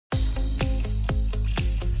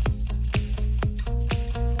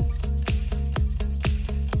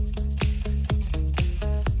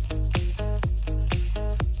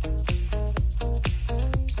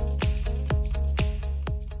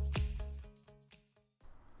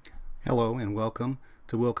Hello and welcome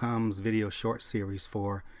to Wilcom's video short series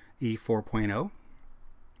for E4.0.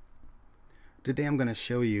 Today I'm going to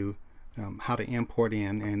show you how to import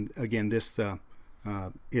in, and again this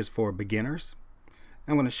is for beginners.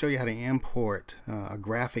 I'm going to show you how to import a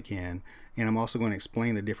graphic in, and I'm also going to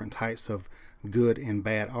explain the different types of good and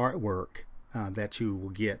bad artwork that you will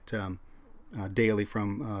get daily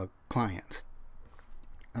from clients.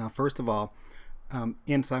 First of all,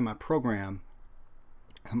 inside my program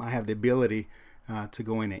I have the ability to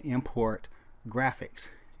go in and import graphics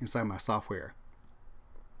inside my software.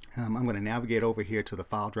 I'm going to navigate over here to the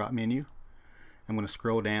file drop menu. I'm going to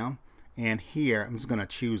scroll down, and here I'm just going to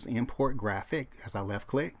choose import graphic as I left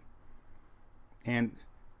click, and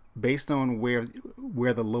based on where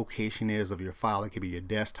the location is of your file, it could be your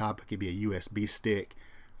desktop, it could be a USB stick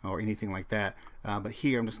or anything like that, but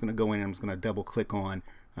here I'm just going to go in and I'm just going to double click on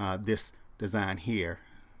this design here,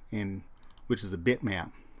 which is a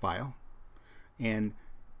bitmap file. And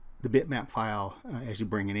the bitmap file, as you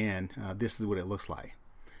bring it in, this is what it looks like.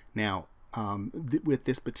 Now with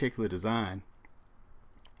this particular design,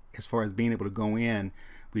 as far as being able to go in,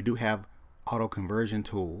 we do have auto conversion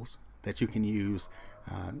tools that you can use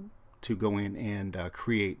to go in and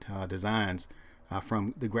create designs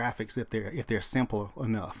from the graphics if they're simple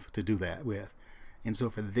enough to do that with. And so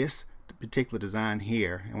for this particular design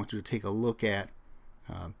here, I want you to take a look at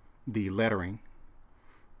the lettering.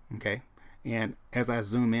 Okay, and as I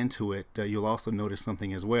zoom into it, you'll also notice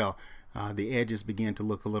something as well. The edges begin to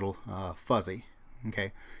look a little fuzzy.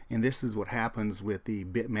 Okay, and this is what happens with the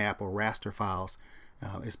bitmap or raster files,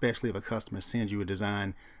 especially if a customer sends you a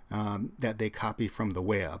design that they copy from the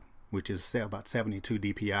web, which is about 72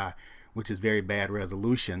 dpi, which is very bad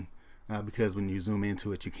resolution, because when you zoom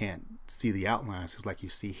into it you can't see the outlines. It's like you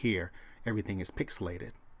see here, everything is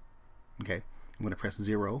pixelated. Okay, I'm going to press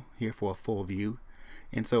 0 here for a full view.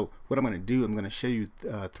 And so what I'm going to do, I'm going to show you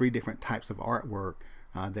 3 different types of artwork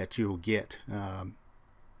that you'll get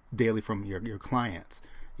daily from your clients.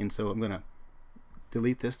 And so I'm going to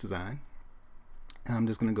delete this design. I'm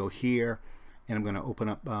just going to go here and I'm going to open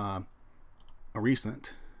up a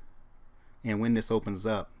recent. And when this opens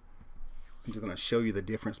up, I'm just going to show you the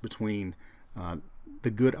difference between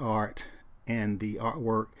the good art and the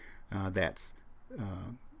artwork that's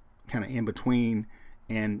kind of in between,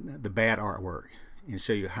 and the bad artwork, and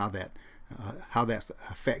show you how that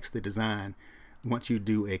affects the design once you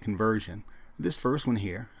do a conversion. This first one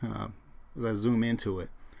here, as I zoom into it,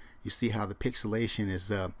 you see how the pixelation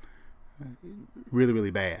is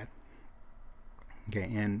really bad. Okay,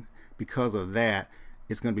 and because of that,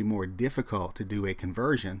 it's going to be more difficult to do a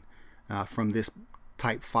conversion from this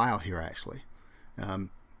type file here. Actually,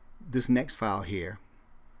 this next file here,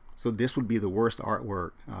 so this would be the worst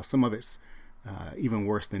artwork. Some of it's even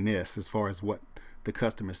worse than this as far as what the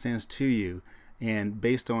customer sends to you, and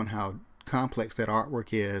based on how complex that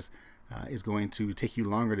artwork is going to take you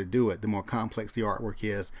longer to do it, the more complex the artwork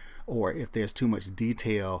is, or if there's too much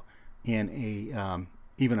detail in a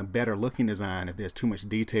even a better looking design. If there's too much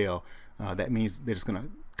detail, that means that it's going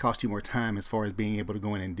to cost you more time as far as being able to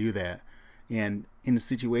go in and do that. And in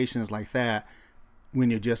situations like that,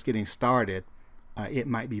 when you're just getting started, it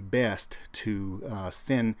might be best to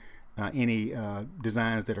send any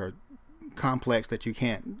designs that are complex that you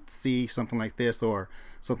can't see, something like this, or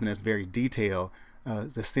something that's very detailed,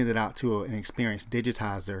 to send it out to an experienced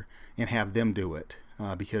digitizer and have them do it,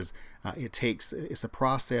 because it's a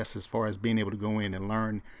process as far as being able to go in and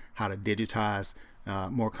learn how to digitize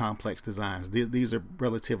more complex designs. These are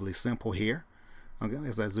relatively simple here. Okay,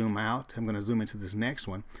 as I zoom out, I'm going to zoom into this next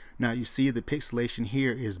one. Now you see the pixelation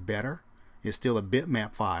here is better. It's still a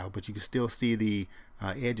bitmap file, but you can still see the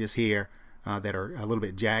edges here that are a little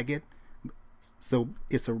bit jagged. So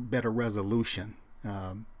it's a better resolution.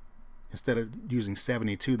 Instead of using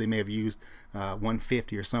 72, they may have used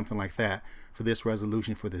 150 or something like that for this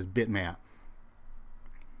resolution for this bitmap.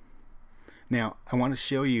 Now I want to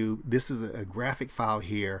show you, this is a graphic file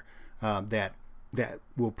here that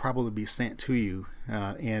will probably be sent to you,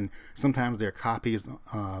 and sometimes there are copies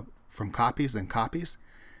from copies and copies,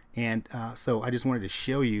 and so I just wanted to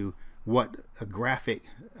show you what a graphic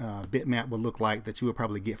bitmap will look like that you will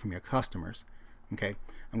probably get from your customers. Okay,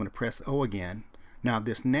 I'm going to press O again. Now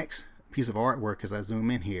this next piece of artwork, as I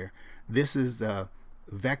zoom in here, this is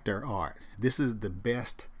vector art. This is the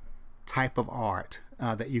best type of art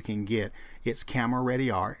that you can get. It's camera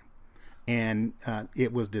ready art, and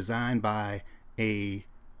it was designed by a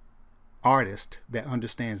artist that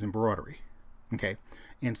understands embroidery. Okay,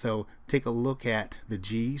 and so take a look at the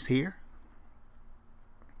G's here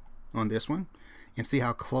on this one and see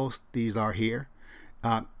how close these are here.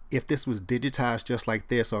 if this was digitized just like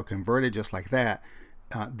this or converted just like that,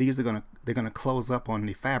 they're gonna close up on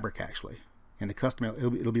the fabric actually, and the customer,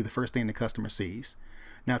 it'll be the first thing the customer sees.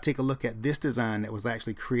 Now take a look at this design that was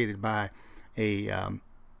actually created by a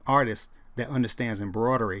artist that understands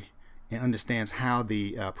embroidery and understands how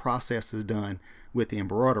the process is done with the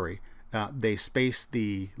embroidery. They space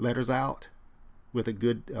the letters out with a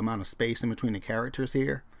good amount of space in between the characters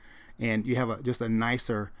here, and you have just a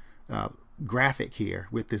nicer graphic here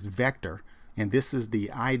with this vector. And this is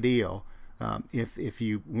the ideal if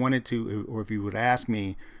you wanted to, or if you would ask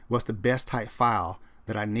me what's the best type file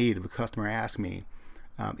that I need if a customer asks me,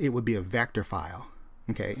 it would be a vector file.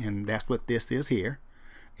 Okay, and that's what this is here.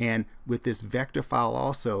 And with this vector file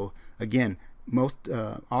also, again, most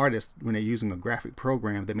artists, when they're using a graphic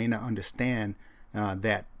program, they may not understand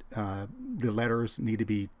that the letters need to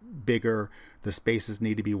be bigger, the spaces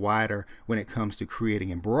need to be wider when it comes to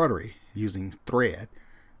creating embroidery using thread.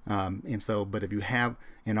 And so, but if you have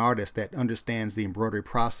an artist that understands the embroidery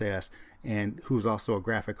process and who's also a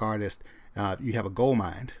graphic artist, you have a gold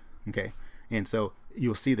mine. Okay, and so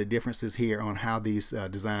you'll see the differences here on how these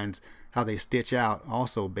designs, how they stitch out,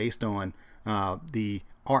 also based on the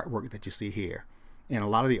artwork that you see here. And a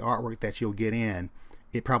lot of the artwork that you'll get in,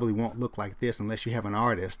 it probably won't look like this unless you have an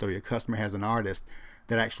artist, or your customer has an artist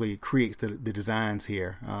that actually creates the designs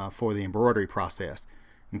here for the embroidery process.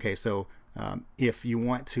 Okay, so if you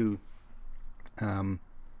want to, an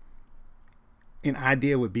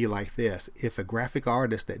idea would be like this. If a graphic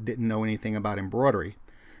artist that didn't know anything about embroidery,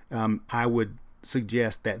 I would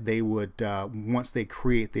suggest that they would, once they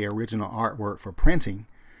create the original artwork for printing,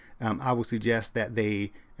 I would suggest that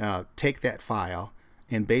they take that file,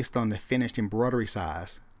 and based on the finished embroidery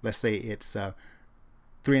size, let's say it's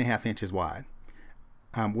 3.5 inches wide,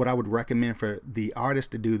 what I would recommend for the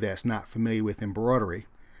artist to do that's not familiar with embroidery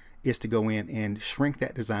is to go in and shrink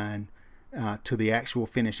that design to the actual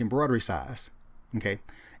finished embroidery size. Okay,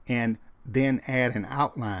 and then add an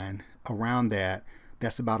outline around that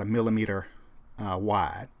that's about 1 millimeter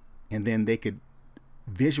wide, and then they could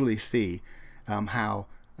visually see how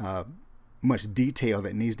much detail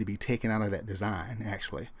that needs to be taken out of that design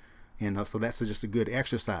actually. And so that's just a good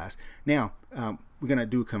exercise. Now we're going to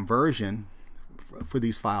do conversion for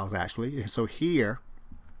these files actually. And so here,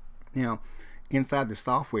 inside the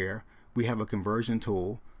software, we have a conversion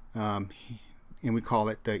tool, and we call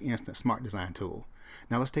it the Instant Smart Design tool.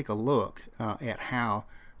 Now let's take a look at how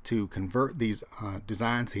to convert these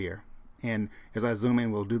designs here. And as I zoom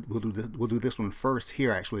in, we'll do this one first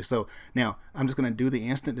here actually. So now I'm just going to do the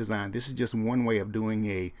instant design. This is just one way of doing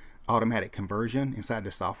a automatic conversion inside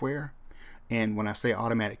the software. And when I say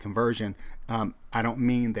automatic conversion, I don't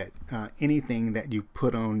mean that anything that you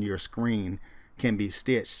put on your screen can be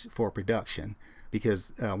stitched for production,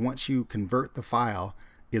 because once you convert the file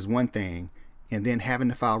is one thing, and then having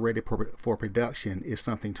the file ready for production is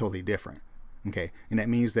something totally different. Okay, and that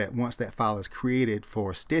means that once that file is created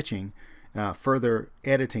for stitching, further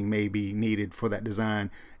editing may be needed for that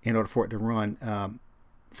design in order for it to run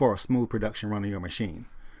for a smooth production run on your machine.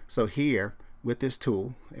 So here with this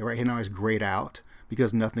tool, right here now is grayed out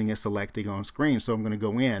because nothing is selecting on screen. So I'm going to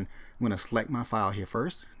go in, I'm going to select my file here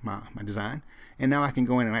first, my design, and now I can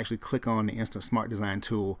go in and actually click on the Instant Smart Design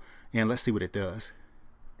tool, and let's see what it does.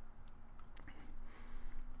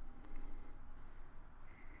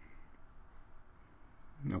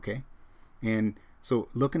 Okay, and so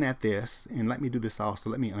looking at this, and let me do this also,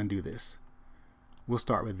 let me undo this. We'll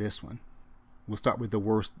start with this one. We'll start with the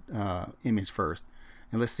worst image first,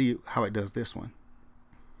 and let's see how it does this one.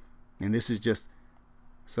 And this is just,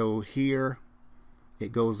 so here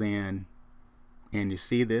it goes in, and you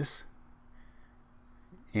see this,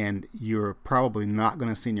 and you're probably not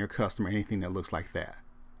going to send your customer anything that looks like that.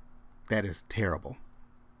 That is terrible.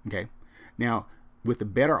 Okay, now with the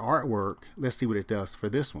better artwork, let's see what it does for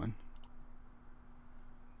this one.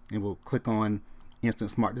 And we'll click on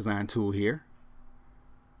Instant Smart Design tool here.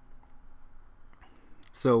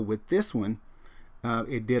 So with this one,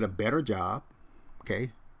 it did a better job.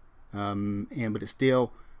 Okay, but it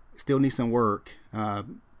still needs some work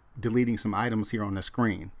deleting some items here on the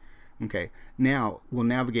screen. Okay, now we'll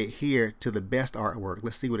navigate here to the best artwork.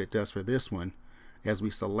 Let's see what it does for this one as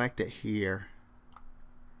we select it here.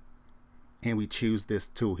 And we choose this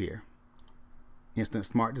tool here, Instant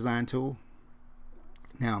Smart Design tool.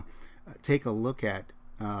 Now take a look at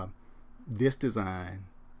this design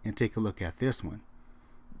and take a look at this one.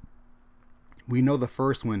 We know the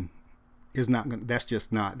first one is not gonna, that's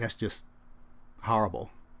just horrible.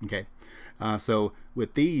 Okay, so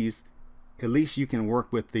with these, at least you can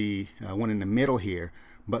work with the one in the middle here,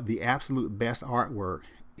 but the absolute best artwork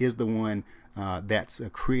is the one that's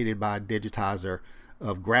created by a digitizer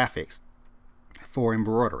of graphics for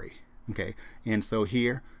embroidery. Okay, and so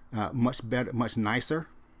here, much better, much nicer.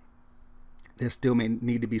 There still may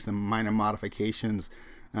need to be some minor modifications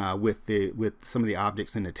with some of the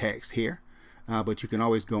objects in the text here, but you can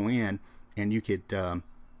always go in and you could,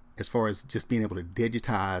 as far as just being able to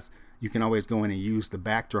digitize, you can always go in and use the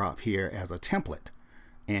backdrop here as a template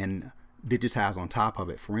and digitize on top of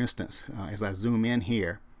it. For instance, as I zoom in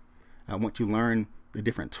here, once you learn the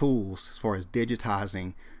different tools as far as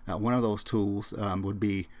digitizing, one of those tools would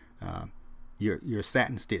be your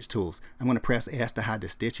satin stitch tools. I'm going to press S to hide the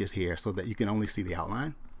stitches here so that you can only see the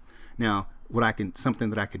outline. Now, something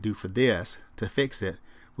that I could do for this to fix it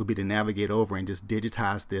would be to navigate over and just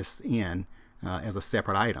digitize this in as a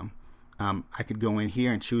separate item. I could go in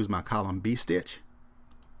here and choose my column B stitch.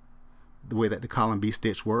 The way that the column B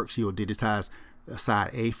stitch works, you'll digitize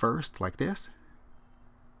side A first, like this.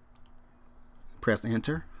 Press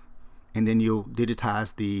enter, and then you'll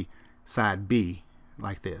digitize the side B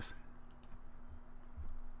like this.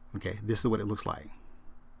 Okay, this is what it looks like.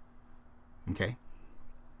 Okay,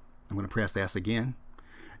 I'm going to press S again.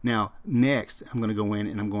 Now next I'm going to go in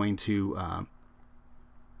and I'm going to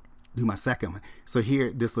do my second one. So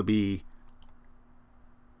here this will be,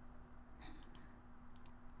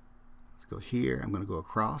 let's go here, I'm going to go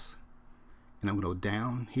across and I'm going to go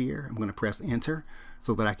down here. I'm going to press enter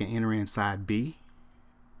so that I can enter in side B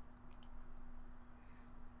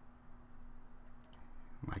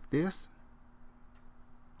like this.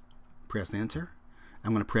 Press enter.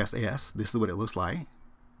 I'm going to press S. This is what it looks like.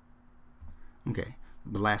 Okay,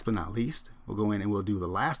 but last but not least, we'll go in and we'll do the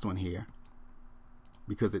last one here,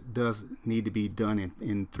 because it does need to be done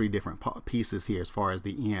in 3 different pieces here as far as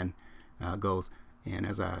the end goes. And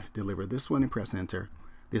as I deliver this one and press enter,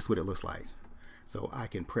 this is what it looks like. So I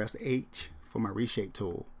can press H for my reshape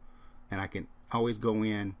tool, and I can always go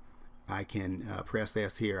in, I can press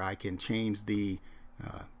S here, I can change the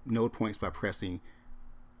node points by pressing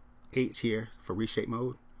H here for reshape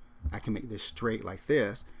mode. I can make this straight like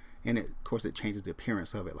this, and of course it changes the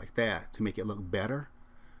appearance of it like that to make it look better.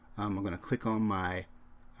 I'm going to click on my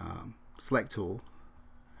select tool,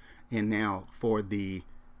 and now for the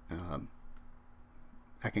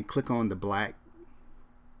I can click on the black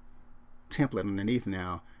template underneath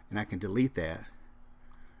now, and I can delete that,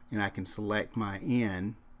 and I can select my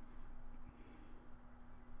end.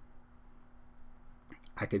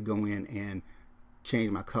 I could go in and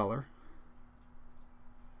change my color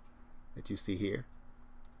that you see here,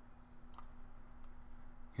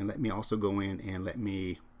 and let me also go in and let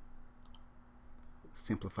me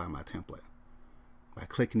simplify my template by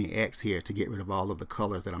clicking the X here to get rid of all of the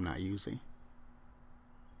colors that I'm not using.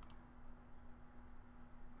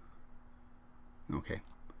 Okay,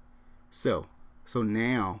 so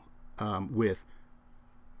now with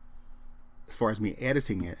as far as me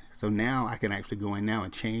editing it, so now I can actually go in now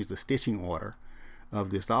and change the stitching order of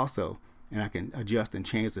this also, and I can adjust and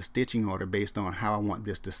change the stitching order based on how I want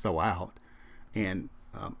this to sew out. And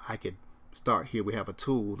I could start here. We have a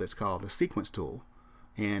tool that's called the sequence tool,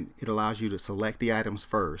 and it allows you to select the items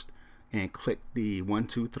first and click the 1,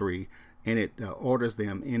 2, 3, and it orders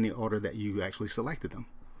them in the order that you actually selected them.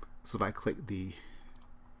 So if I click the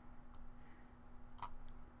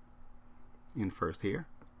in first here,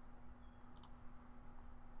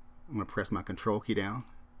 I'm going to press my control key down.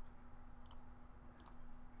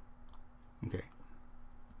 Okay,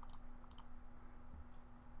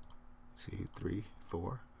 2, 3,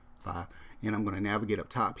 4, 5, and I'm going to navigate up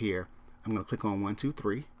top here. I'm going to click on 1, 2,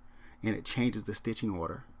 3, and it changes the stitching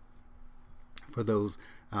order for those,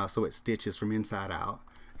 so it stitches from inside out.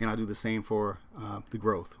 And I'll do the same for the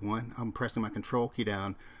growth. One, I'm pressing my control key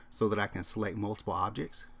down so that I can select multiple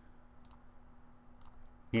objects,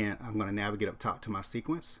 and I'm going to navigate up top to my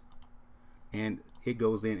sequence, and it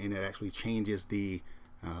goes in and it actually changes the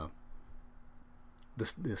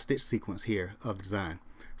stitch sequence here of the design.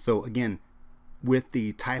 So again, with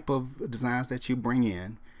the type of designs that you bring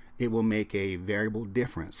in, it will make a variable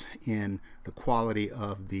difference in the quality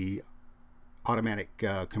of the automatic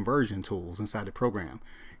conversion tools inside the program.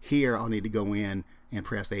 Here I'll need to go in and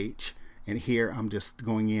press H, and here I'm just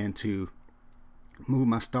going in to move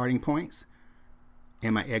my starting points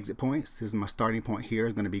and my exit points. This is my starting point here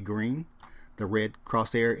is going to be green. The red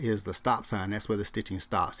crosshair is the stop sign. That's where the stitching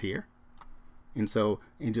stops here. And so,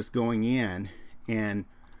 in just going in, and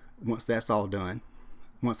once that's all done,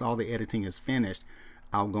 once all the editing is finished,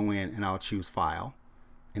 I'll go in and I'll choose File,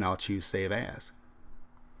 and I'll choose Save As,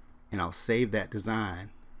 and I'll save that design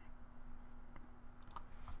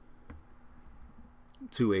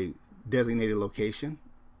to a designated location,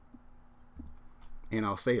 and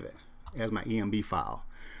I'll save it. as my EMB file.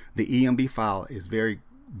 The EMB file is very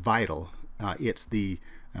vital. It's the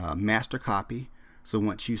master copy. So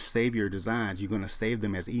once you save your designs, you're going to save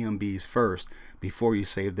them as EMBs first before you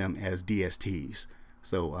save them as DSTs.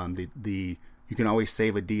 So you can always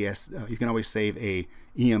save a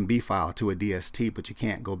EMB file to a DST, but you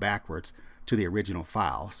can't go backwards to the original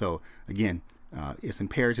file. So again, it's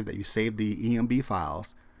imperative that you save the EMB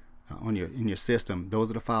files in your system.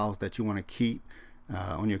 Those are the files that you want to keep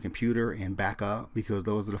on your computer and back up, because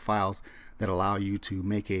those are the files that allow you to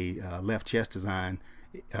make a left chest design.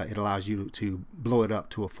 It allows you to blow it up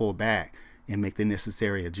to a full back and make the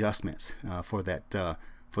necessary adjustments for the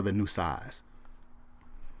new size.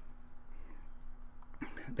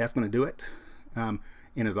 That's going to do it. And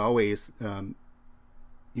as always,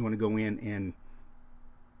 you want to go in and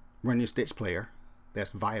run your stitch player.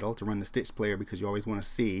 That's vital to run the stitch player, because you always want to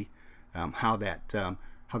see how that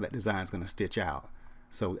design is going to stitch out.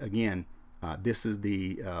 So again, this is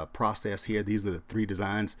the process here. These are the 3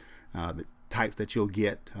 designs, the types that you'll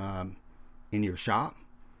get in your shop.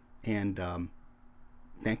 And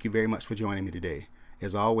thank you very much for joining me today.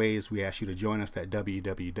 As always, we ask you to join us at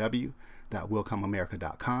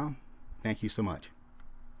www.wilcomamerica.com. Thank you so much.